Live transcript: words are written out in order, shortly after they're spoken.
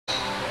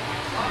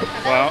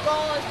Well,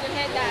 goal is to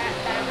hit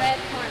that red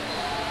corner.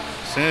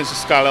 since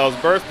it's Kalel's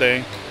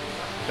birthday,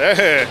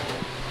 hey.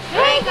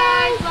 Hey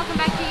guys, welcome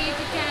back to your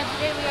YouTube channel.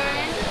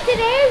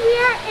 Today we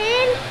are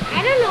in,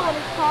 I don't know what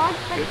it's called,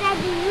 but Dad,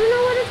 do you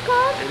know what it's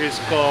called? It is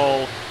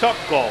called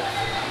Topgolf.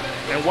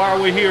 And what are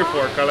we here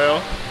for,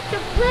 Kalel? To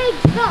play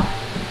golf.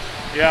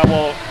 Yeah,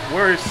 well,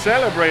 we're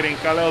celebrating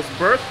Kalel's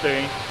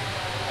birthday,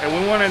 and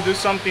we want to do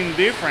something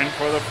different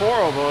for the four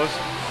of us,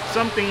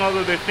 something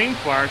other than theme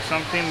park,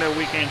 something that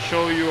we can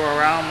show you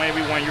around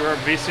maybe when you are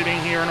visiting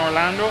here in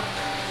Orlando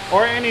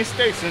or any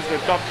state, since the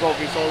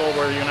Topgolf is all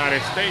over the United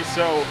States.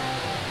 So,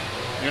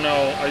 you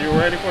know, are you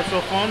ready for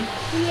some fun?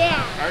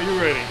 Yeah. Are you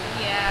ready?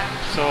 Yeah.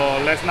 So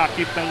let's not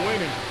keep them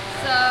waiting.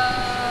 So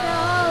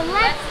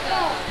let's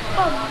go.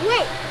 Oh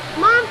wait,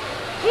 Mom,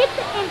 hit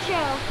the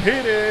intro.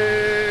 Hit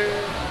it.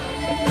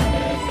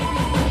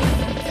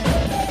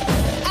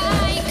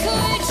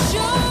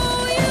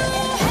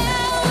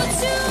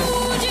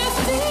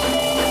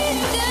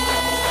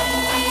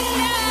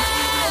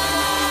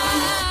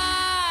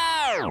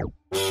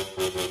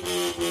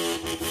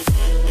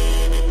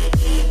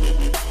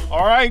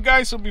 Alright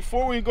guys, so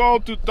before we go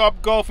to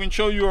Topgolf and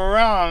show you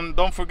around,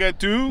 don't forget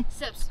to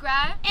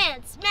subscribe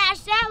and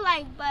smash that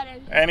like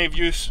button. And if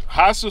you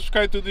have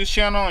subscribed to this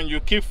channel and you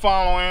keep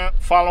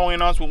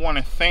following us, we want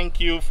to thank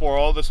you for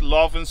all this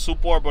love and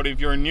support. But if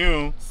you're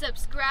new,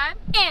 subscribe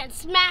and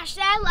smash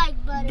that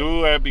like button.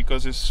 Do it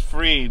because it's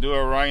free. Do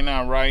it right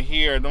now, right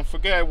here. Don't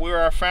forget,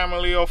 we're a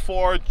family of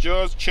four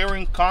just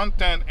sharing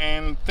content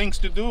and things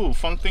to do,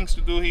 fun things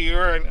to do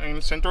here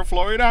in Central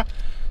Florida.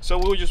 So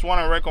we just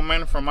want to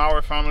recommend from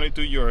our family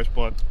to yours,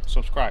 but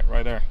subscribe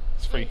right there.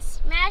 It's free. And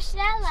smash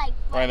that like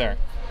button. Right there.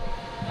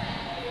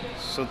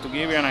 So to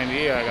give you an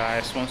idea,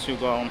 guys, once you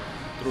go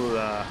through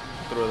the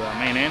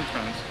main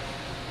entrance,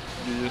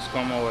 you just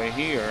come over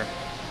here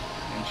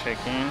and check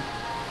in,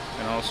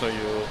 and also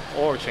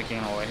or check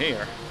in over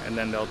here, and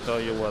then they'll tell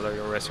you whether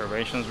your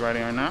reservation's ready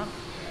or not,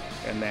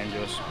 and then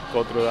just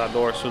go through that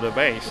door to the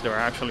base. They're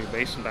actually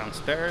based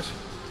downstairs,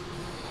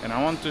 and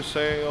I want to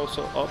say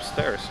also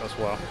upstairs as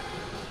well.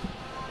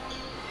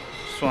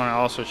 Want to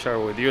also share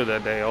with you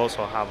that they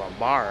also have a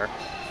bar.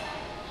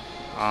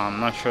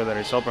 I'm not sure that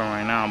it's open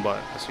right now, but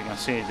as you can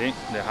see, they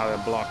have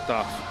it blocked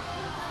off.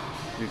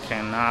 You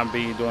cannot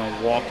be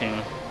doing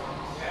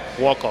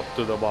walk up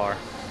to the bar,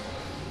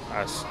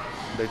 as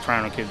they're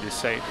trying to keep this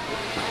safe.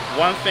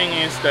 One thing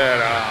is that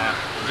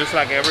just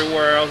like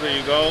everywhere else that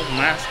you go,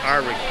 masks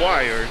are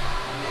required,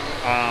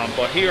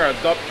 but here at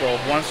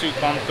Topgolf, once you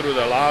come through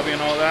the lobby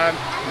and all that,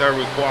 they're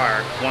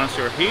required. Once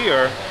you're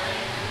here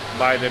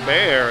by the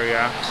Bay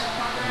Area,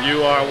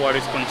 you are what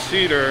is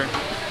considered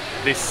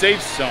the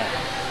safe zone.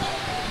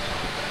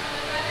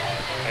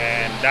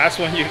 And that's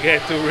when you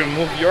get to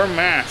remove your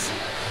mask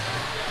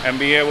and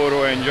be able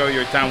to enjoy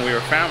your time with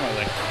your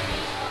family.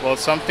 Well,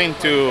 something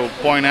to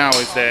point out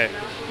is that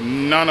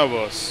none of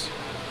us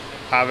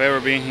have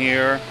ever been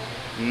here.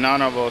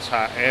 None of us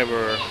have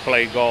ever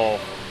played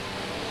golf.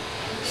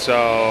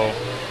 So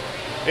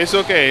it's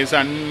okay. It's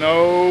a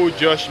no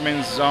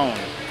judgment zone.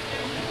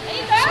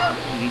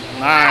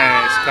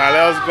 Nice.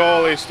 Kalel's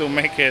goal is to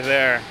make it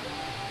there.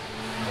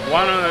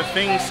 One of the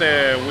things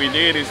that we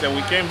did is that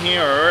we came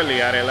here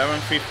early at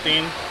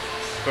 11:15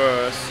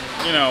 because,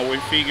 you know, we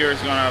figure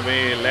it's gonna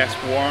be less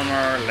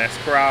warmer, less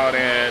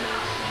crowded.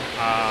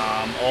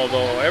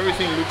 Although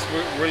everything looks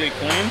really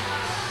clean,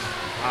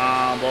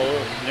 but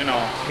you know,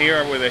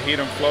 here with the heat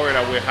in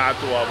Florida, we had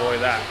to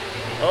avoid that.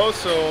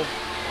 Also,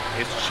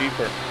 it's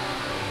cheaper.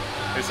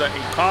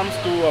 It comes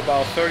to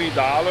about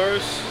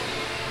 $30.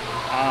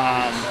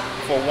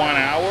 For 1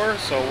 hour,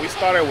 so we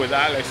started with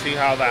that. Let's see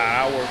how that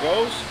hour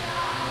goes,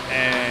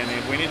 and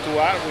if we need to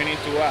add, we need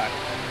to add.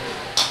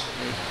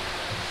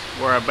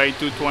 We're at bay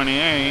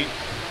 228.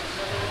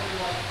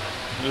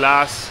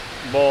 Last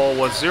ball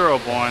was 0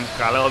 points.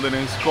 Kalel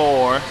didn't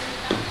score,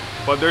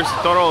 but there's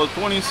a total of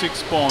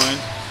 26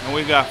 points, and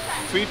we got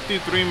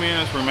 53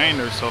 minutes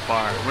remaining so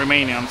far.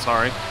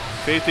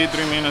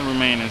 53 minutes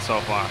remaining so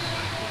far.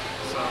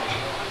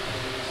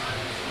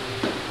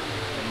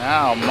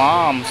 Now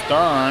Mom's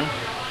turn,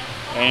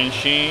 and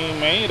she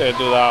made it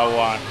to that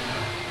one.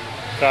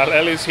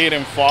 Kalel is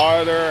hitting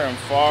farther and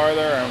farther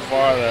and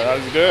farther.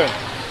 That's good.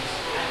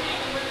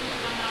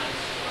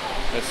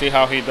 Let's see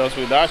how he does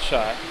with that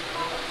shot.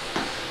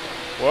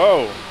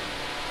 Whoa.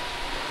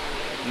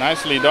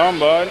 Nicely done,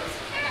 bud.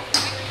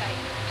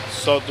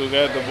 So to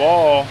get the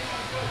ball,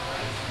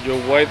 you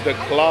wave the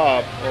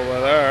club over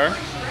there,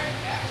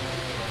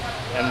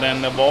 and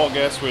then the ball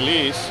gets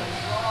released.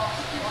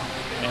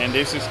 And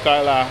this is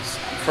Kyla's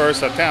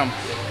first attempt.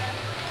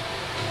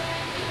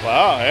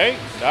 Wow, hey,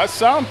 that's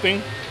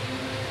something.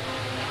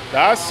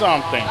 That's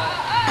something.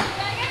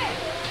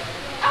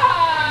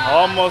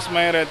 Almost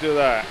made it to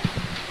that.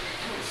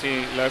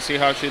 Let's see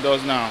how she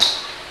does now.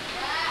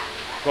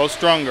 Go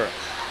stronger.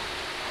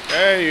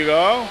 There you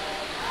go.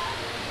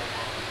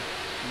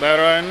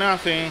 Better than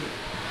nothing.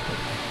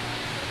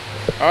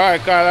 All right,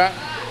 Kyla.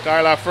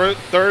 Kyla,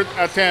 third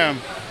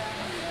attempt.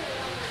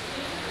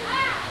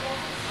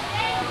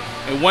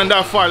 It went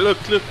that far. Look.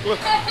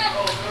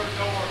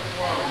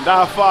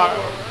 That far.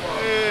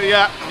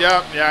 Yeah.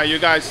 You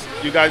guys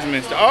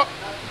missed it. Oh,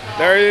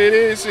 there it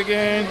is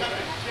again.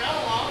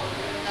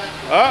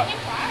 Oh.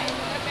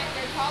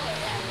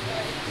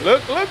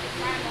 Look.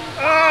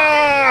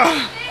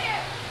 Ah.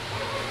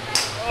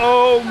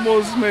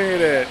 Almost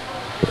made it.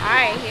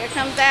 Alright, here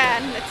comes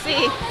Dad. Let's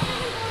see.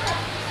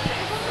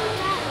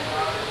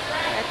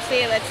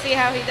 Let's see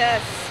how he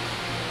does.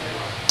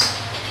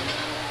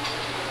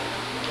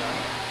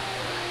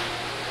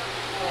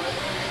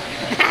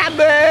 Boo!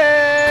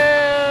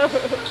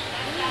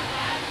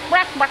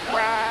 Bruck.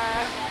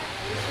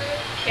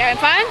 You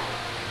having fun?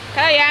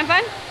 Kalel, you having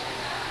fun?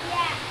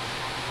 Yeah.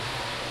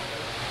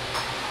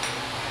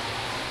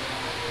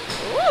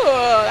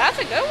 Ooh, that's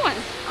a good one.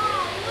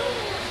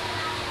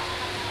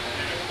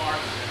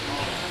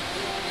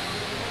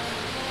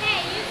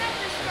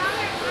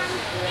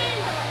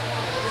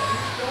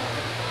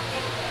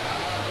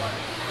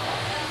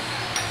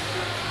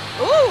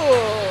 Ooh,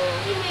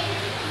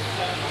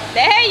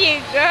 there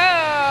you go.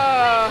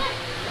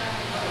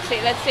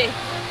 Let's see.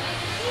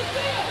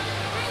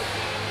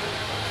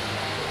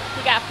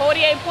 You got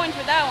 48 points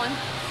for that one.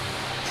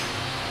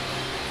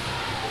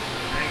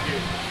 Thank you.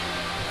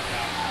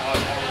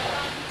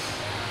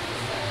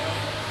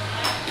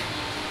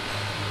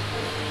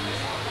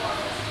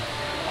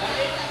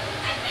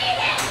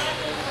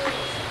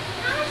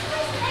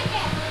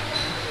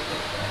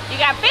 You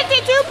got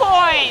 52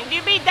 points.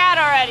 You beat that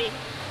already.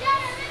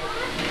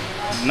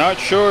 Not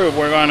sure if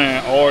we're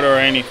gonna order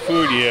any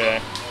food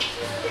yet,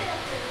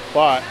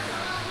 but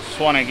just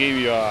want to give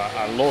you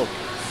a look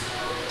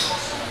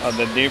at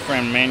the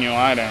different menu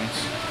items.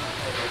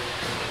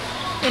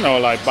 You know,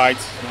 like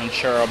bites and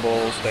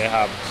shareables. They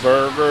have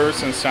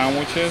burgers and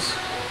sandwiches.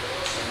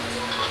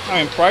 I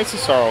mean,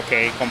 prices are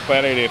okay,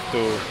 competitive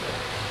to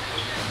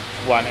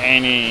what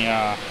any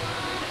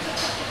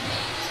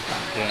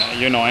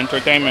you know,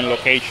 entertainment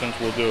locations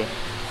will do.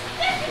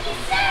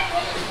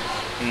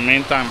 In the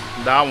meantime,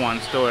 that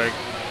one's still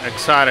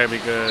excited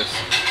because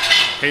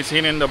he's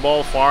hitting the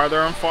ball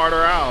farther and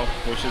farther out,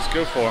 which is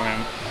good for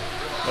him.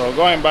 So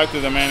going back to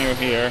the menu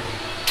here,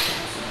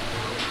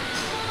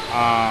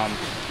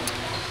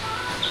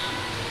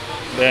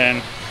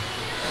 then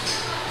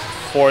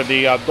for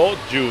the adult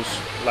juice,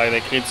 like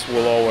the kids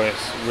will always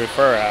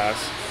refer as,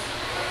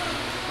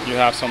 you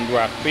have some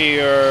draft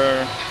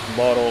beer,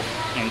 bottle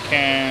and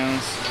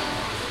cans.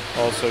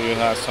 Also you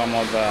have some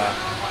of the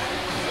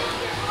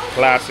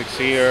classics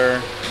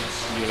here.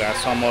 You got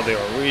some of the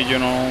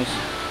originals,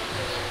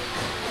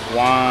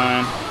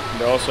 wine.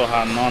 They also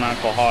have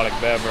non-alcoholic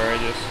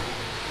beverages.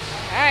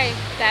 All right,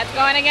 that's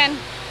going again.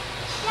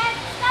 Dad,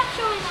 stop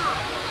showing off.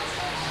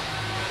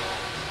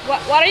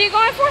 What are you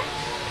going for?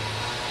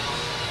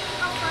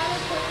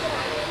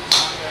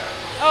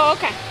 Oh,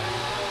 okay.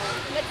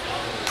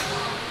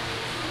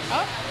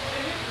 Oh.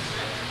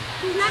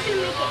 He's not gonna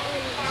make it in.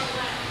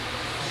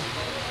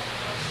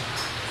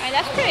 All right,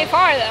 that's pretty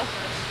far though.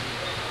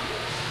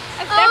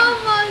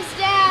 Almost,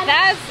 Dad.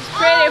 That's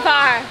pretty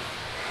far.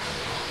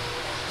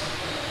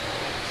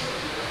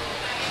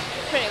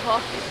 Pretty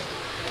cool.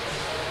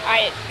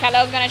 Alright,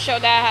 Kalel's gonna show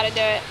Dad how to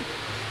do it.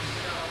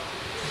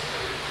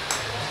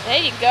 There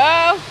you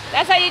go.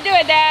 That's how you do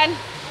it, Dad.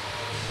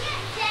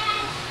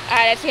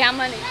 Alright, let's see how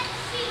many.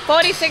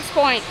 46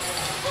 points.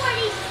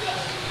 46.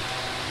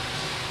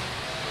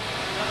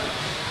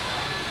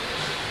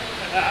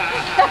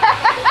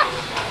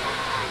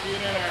 Get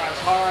in there as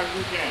hard as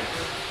you can.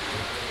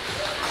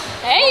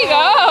 There you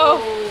go.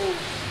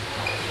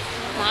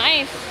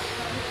 Nice.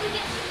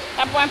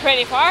 That went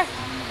pretty far.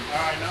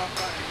 Alright, now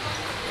fine.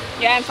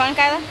 You having fun,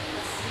 Kalel?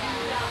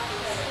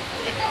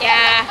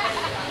 Yeah.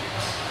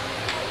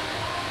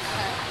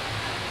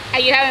 Are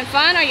you having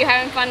fun or are you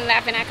having fun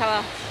laughing at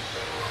Kalel?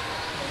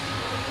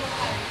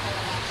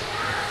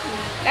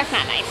 That's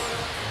not nice.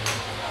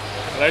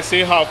 Let's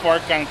see how far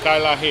can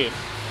Kyla hit.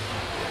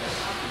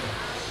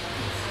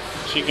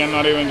 She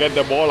cannot even get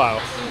the ball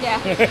out. Yeah.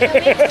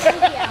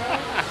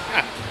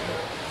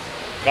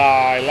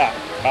 Kyla.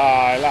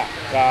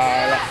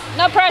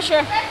 No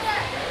pressure.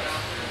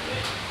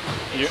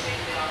 You.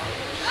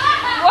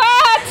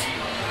 What?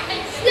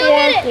 Still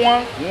did it.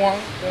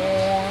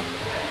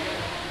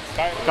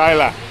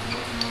 Kyla,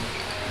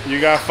 you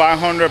got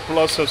 500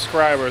 plus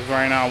subscribers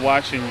right now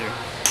watching you.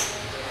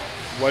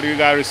 What do you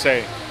got to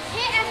say?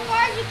 Hit as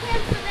far as you can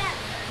for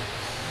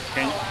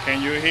them.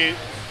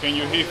 Can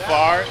you hit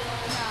far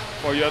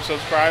for your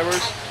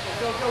subscribers?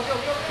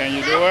 Can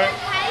you do it?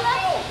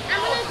 Kyla,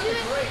 I'm gonna do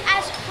it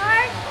as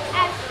hard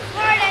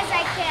as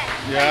I can.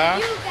 Yeah?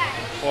 Like you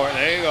guys. Or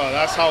there you go.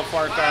 That's how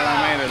far Kyla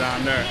made it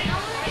down there.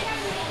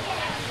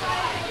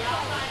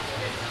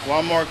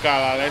 One more,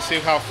 Kyla. Let's see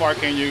how far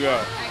can you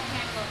go.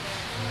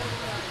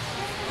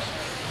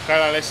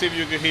 Kyla, let's see if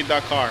you can hit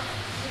that car.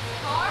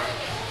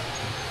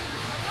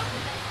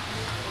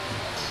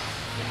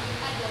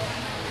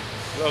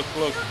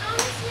 Look.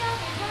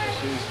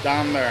 She's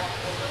down there.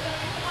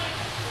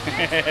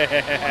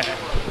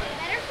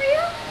 Better for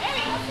you?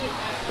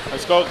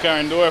 Let's go,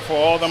 Karen. Do it for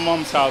all the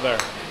moms out there.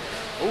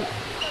 Ooh,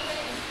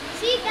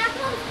 See, that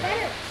one's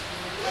better.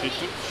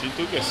 she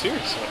took it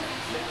seriously.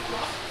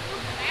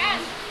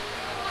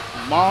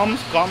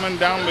 Moms, comment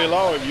down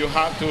below if you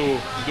have to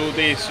do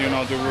this, you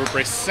know, to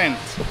represent.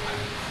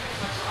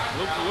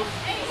 Look.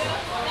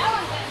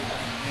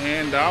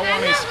 And that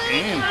one is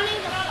in.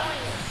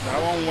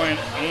 That one went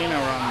in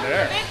around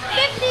there.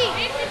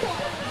 50.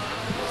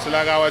 So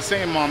like I was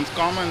saying, moms,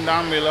 comment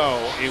down below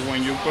if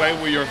when you play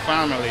with your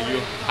family, you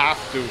have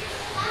to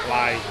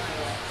like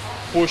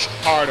push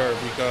harder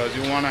because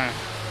you want to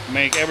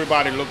make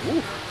everybody look,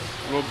 ooh,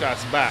 look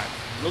that's bad.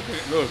 Look.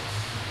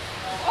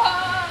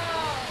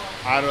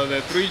 Out of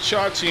the 3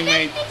 shots, he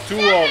made 2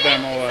 of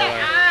them over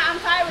there. I'm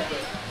tired with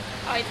it.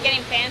 Oh, he's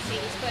getting fancy.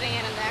 He's putting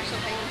it in the actual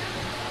thing.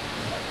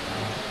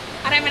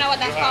 I don't even know what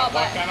that's called,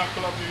 What but kind of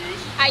club do you use?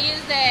 I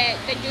use the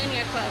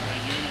junior club. The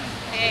Union.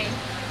 Hey,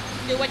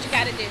 do what you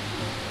gotta do.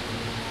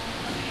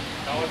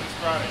 That was his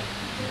Friday.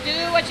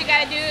 Do what you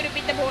gotta do to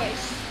beat the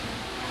boys.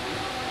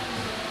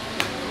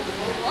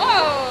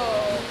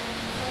 Whoa!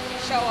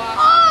 Show off.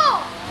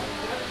 Oh!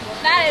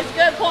 That is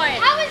good point.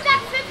 How is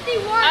that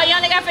 51? Oh, you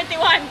only got 51.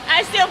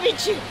 I still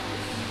beat you.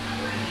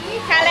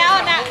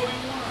 Kalel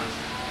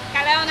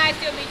and I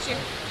still beat you.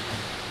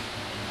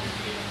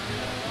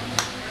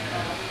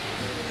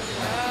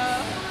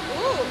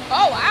 Ooh.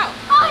 Oh, wow.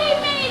 Oh, he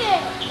made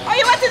it! Oh,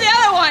 you went to the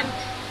other one.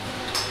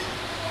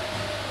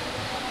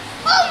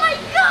 Oh my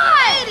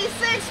God! 86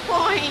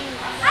 points.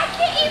 I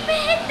can't even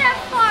hit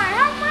that far.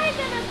 How am I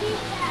gonna beat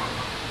that?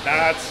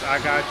 I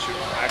got you,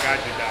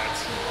 Dad.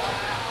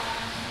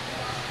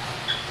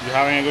 You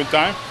having a good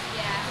time?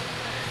 Yeah.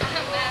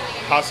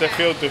 How's it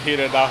feel to hit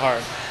it that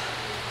hard?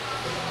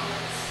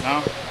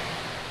 No?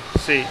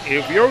 See,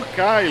 if you're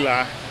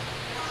Kyla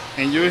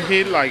and you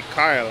hit like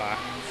Kyla,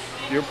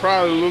 you're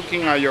probably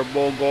looking at your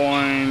ball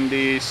going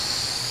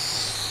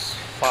this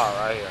far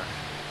right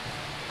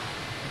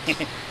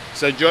here.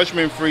 It's a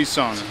judgment-free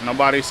zone.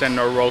 Nobody said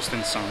no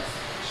roasting zone.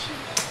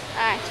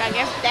 Alright, so I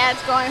guess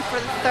Dad's going for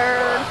the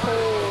 3rd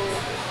hole.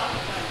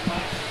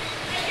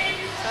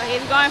 So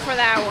he's going for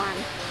that one.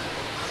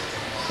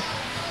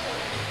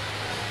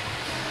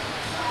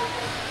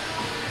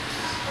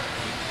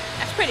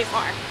 That's pretty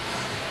far.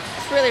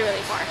 That's really,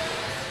 really far.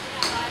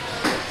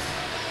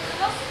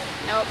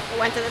 Nope, it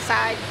went to the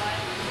side.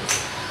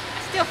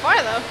 That's still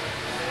far though.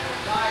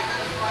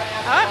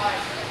 Oh.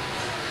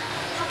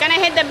 Gonna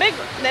hit the big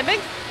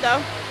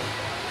though.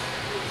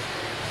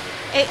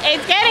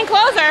 It's getting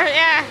closer,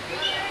 yeah.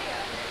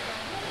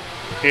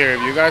 Here,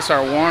 if you guys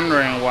are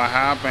wondering what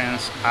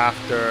happens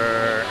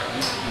after,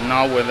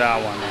 not with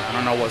that one, I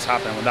don't know what's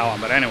happening with that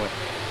one, but anyway.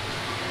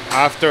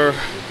 After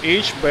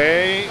each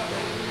bay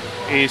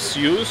is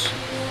used,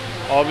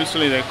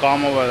 obviously they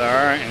come over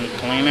there and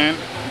clean it,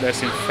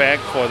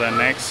 disinfect for the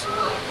next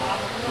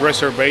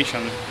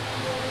reservation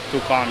to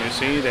come. You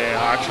see, they're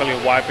actually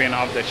wiping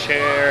off the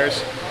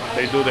chairs,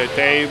 they do the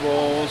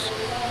tables.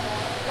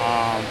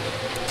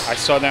 I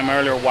saw them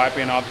earlier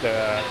wiping up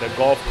the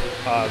golf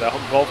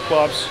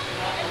clubs.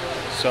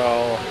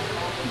 So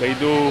they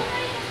do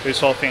this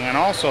whole thing, and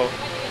also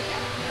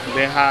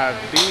they have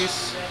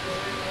these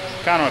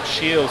kind of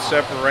shields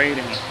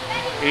separating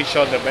each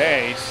of the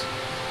bays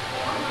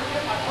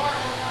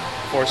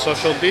for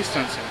social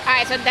distancing. All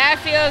right, so Dad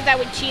feels that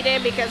we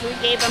cheated because we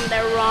gave him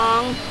the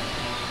wrong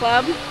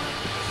club,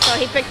 so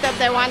he picked up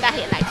the one that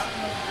he likes.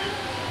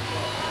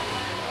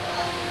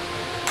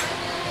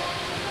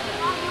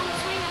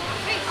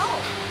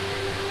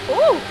 Ooh.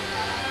 Oh,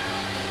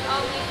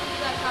 we do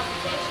that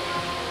competition.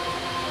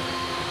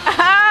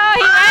 Oh,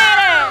 he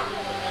made it.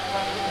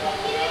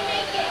 He didn't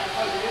make it.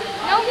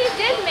 No, he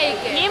did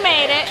make it. He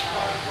made it.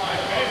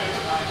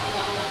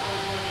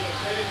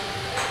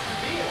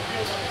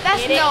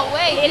 That's no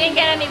way. He didn't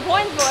get any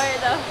points for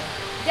it though.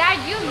 Dad,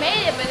 you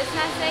made it, but it's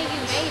not saying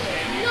you made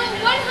it. No,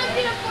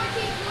 114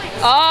 points.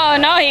 Oh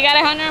no, he got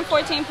 114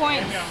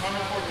 points.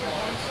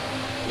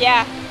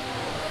 Yeah.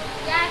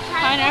 Dad,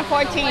 try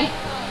 114.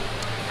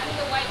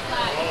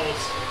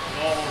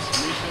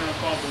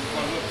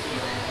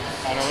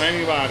 Out of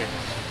anybody.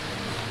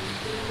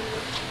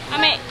 I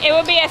mean, it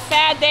would be a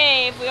sad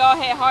day if we all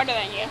hit harder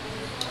than you.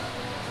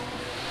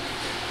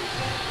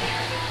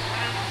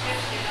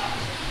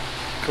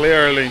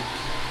 Clearly,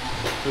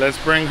 let's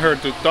bring her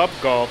to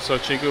Topgolf so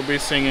she could be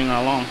singing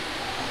along.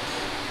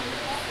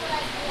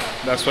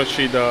 That's what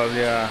she does,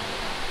 yeah.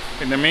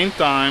 In the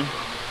meantime,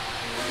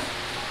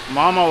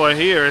 Mom over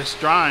here is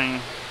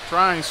trying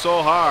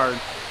so hard.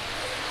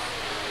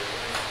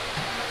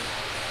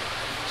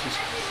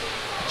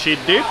 She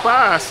did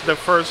pass the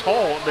first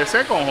hole, the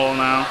second hole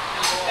now.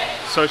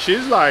 So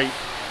she's like,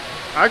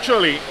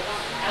 actually,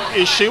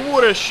 if she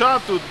would have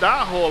shot to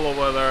that hole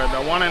over there,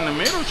 the one in the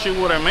middle, she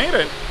would have made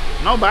it.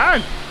 Not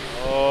bad.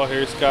 Oh,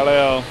 here's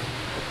Kalel.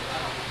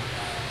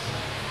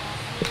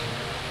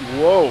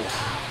 Whoa.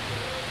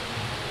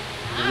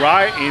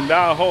 Right in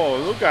that hole.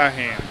 Look at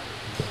him.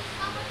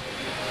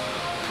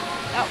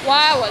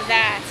 What was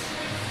that?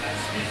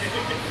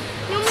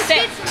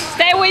 Stay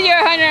with your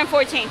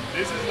 114.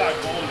 This is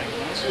like bowling.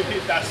 Once you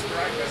hit that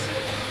strike, that's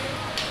it.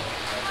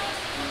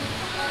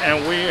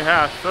 And we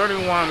have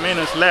 31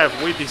 minutes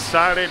left. We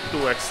decided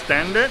to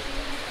extend it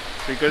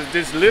because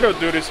this little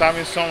dude is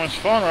having so much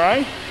fun,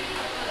 right?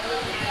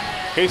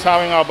 He's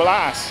having a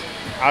blast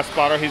as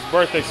part of his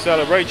birthday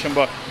celebration.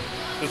 But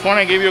just want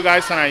to give you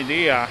guys an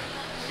idea.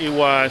 It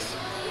was,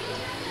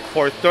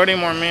 for 30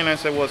 more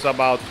minutes, it was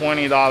about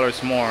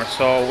 $20 more.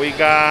 So we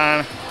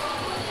got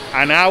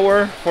an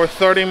hour for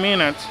 30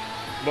 minutes,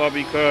 but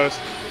because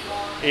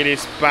it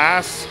is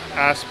past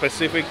a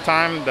specific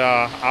time,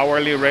 the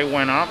hourly rate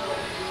went up.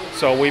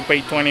 So we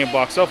paid 20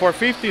 bucks. So for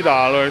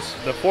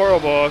 $50, the four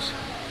of us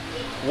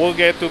will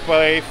get to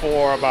play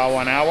for about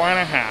 1 hour and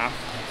a half.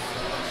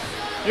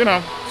 You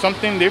know,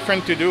 something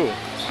different to do.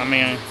 I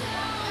mean,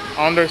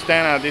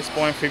 understand at this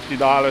point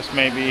 $50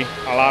 may be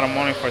a lot of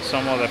money for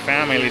some of the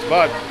families,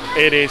 but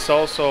it is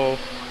also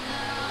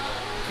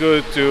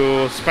good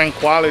to spend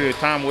quality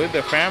time with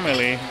the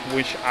family,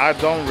 which I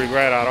don't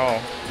regret at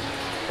all.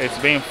 It's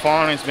been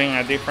fun, it's been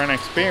a different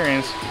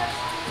experience,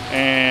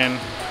 and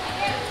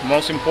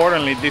most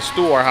importantly, these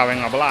two are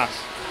having a blast.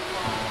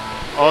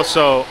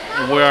 Also,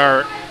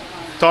 where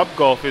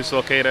Topgolf is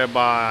located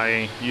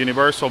by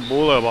Universal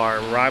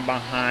Boulevard, right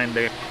behind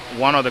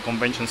one of the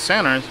convention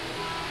centers,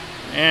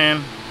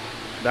 and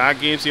that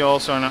gives you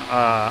also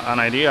an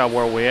idea of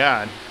where we're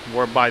at.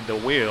 We're by the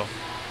wheel,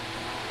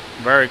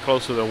 very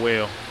close to the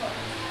wheel.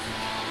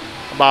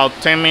 About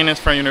 10 minutes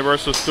from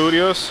Universal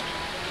Studios.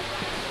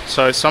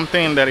 So it's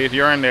something that if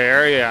you're in the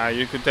area,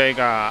 you could take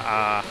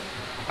a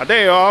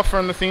day off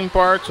from the theme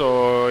parks,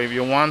 or if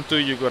you want to,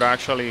 you could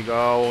actually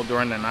go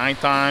during the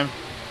nighttime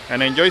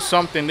and enjoy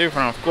something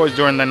different. Of course,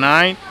 during the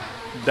night,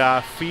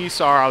 the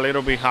fees are a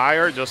little bit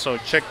higher, just so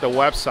check the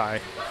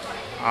website,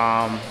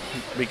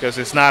 because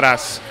it's not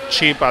as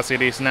cheap as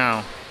it is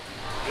now.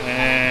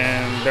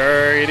 And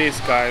there it is,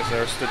 guys.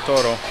 There's the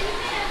total,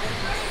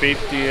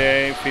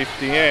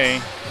 $58.58.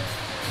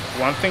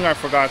 One thing I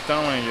forgot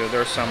telling you,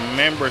 there's a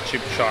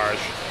membership charge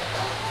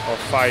of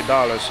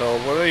 $5. So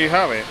what do you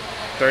have it?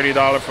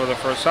 $30 for the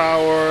first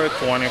hour,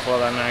 $20 for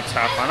the next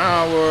half an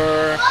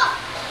hour,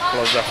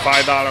 plus the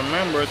 $5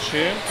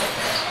 membership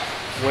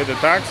with the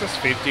taxes,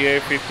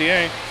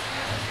 $58.58.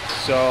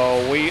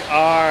 So we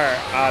are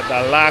at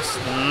the last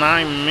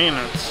 9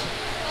 minutes,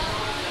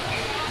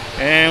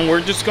 and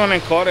we're just gonna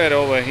cut it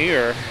over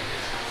here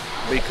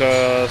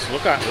because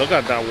look at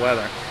that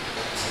weather.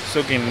 It's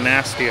looking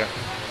nastier.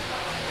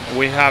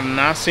 We have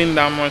not seen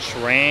that much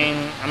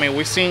rain. I mean,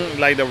 we've seen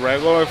like the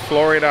regular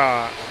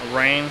Florida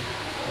rain,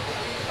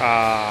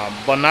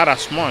 but not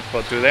as much.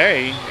 But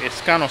today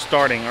it's kind of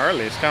starting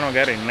early. It's kind of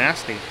getting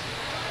nasty.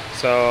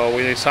 So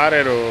we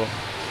decided to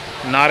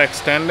not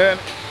extend it,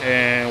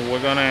 and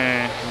we're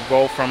gonna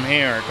go from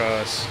here,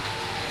 because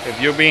if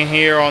you've been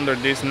here under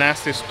this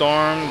nasty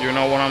storm, you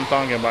know what I'm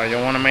talking about. You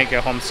want to make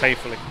it home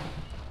safely.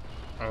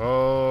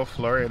 Oh,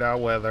 Florida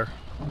weather.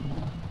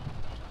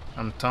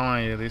 I'm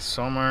telling you, this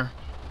summer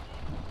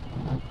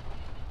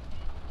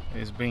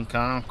it's been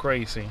kind of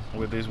crazy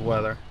with this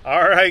weather.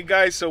 All right,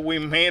 guys, so we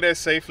made it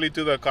safely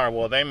to the car.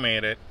 Well, they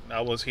made it.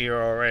 I was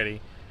here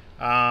already.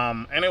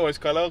 Anyways,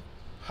 Kalel,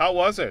 how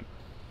was it?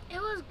 It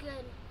was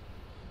good.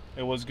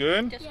 It was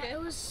good? Yeah, it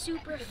was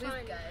super fun.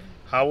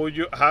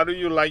 How do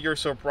you like your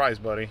surprise,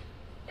 buddy?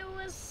 It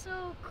was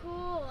so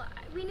cool.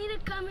 We need to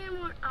come here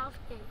more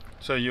often.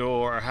 So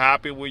you're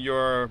happy with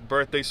your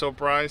birthday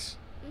surprise?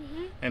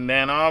 Mm-hmm. And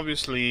then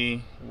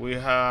obviously we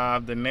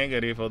have the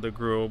negative of the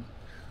group,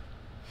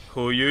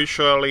 who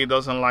usually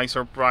doesn't like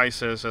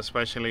surprises,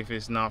 especially if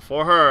it's not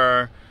for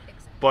her.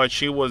 Exactly. But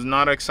she was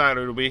not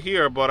excited to be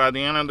here. But at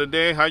the end of the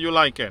day, how you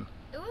like it?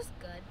 It was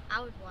good.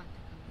 I would want to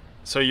come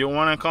back. So you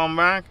want to come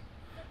back?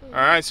 Mm-hmm.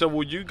 All right, so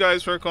would you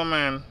guys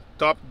recommend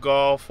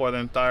Topgolf for the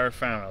entire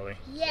family?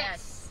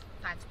 Yes.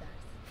 5 stars.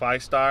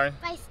 5 star?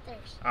 5 stars.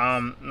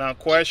 Now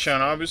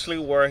question, obviously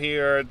we're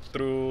here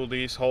through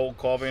this whole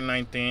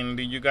COVID-19.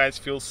 Did you guys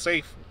feel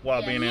safe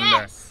while being in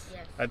there? Yes.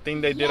 Yes. I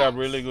think they did a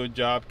really good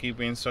job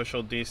keeping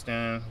social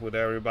distance with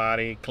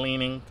everybody,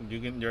 cleaning.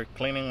 You're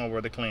cleaning over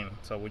the clean,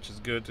 so which is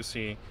good to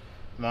see.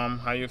 Mom,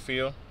 how you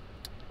feel?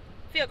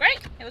 Feel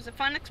great. It was a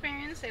fun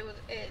experience.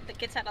 The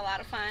kids had a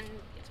lot of fun.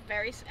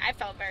 I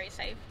felt very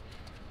safe.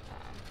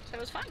 So it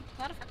was fun.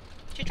 A lot of fun.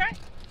 You should try it.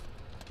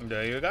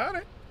 There you got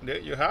it. There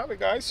you have it,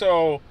 guys.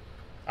 So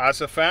as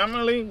a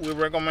family, we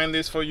recommend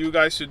this for you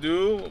guys to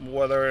do,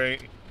 whether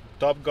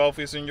Topgolf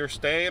is in your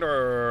state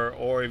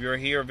or if you're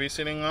here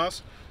visiting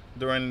us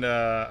during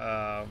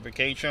the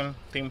vacation,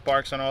 theme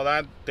parks and all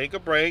that. Take a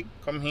break,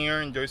 come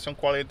here, enjoy some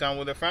quality time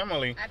with the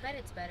family. I bet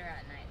it's better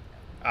at night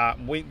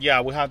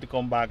though. We have to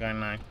come back at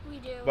night. We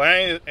do.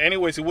 But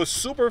anyways, it was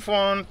super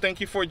fun.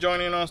 Thank you for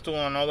joining us to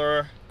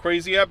another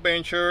crazy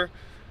adventure.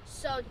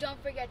 So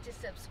don't forget to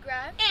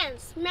subscribe. And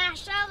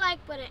smash that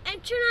like button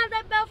and turn on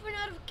that bell for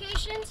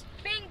notifications.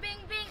 Bing, bing,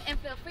 bing. And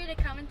feel free to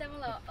comment down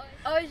below.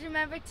 Always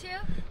remember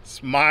to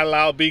Smile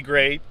loud, be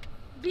great.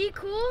 Be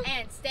cool.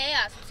 and stay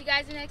awesome. See you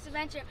guys in the next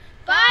adventure.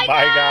 Bye,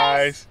 Bye,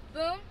 guys.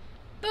 Boom.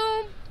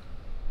 Boom.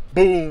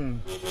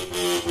 Boom.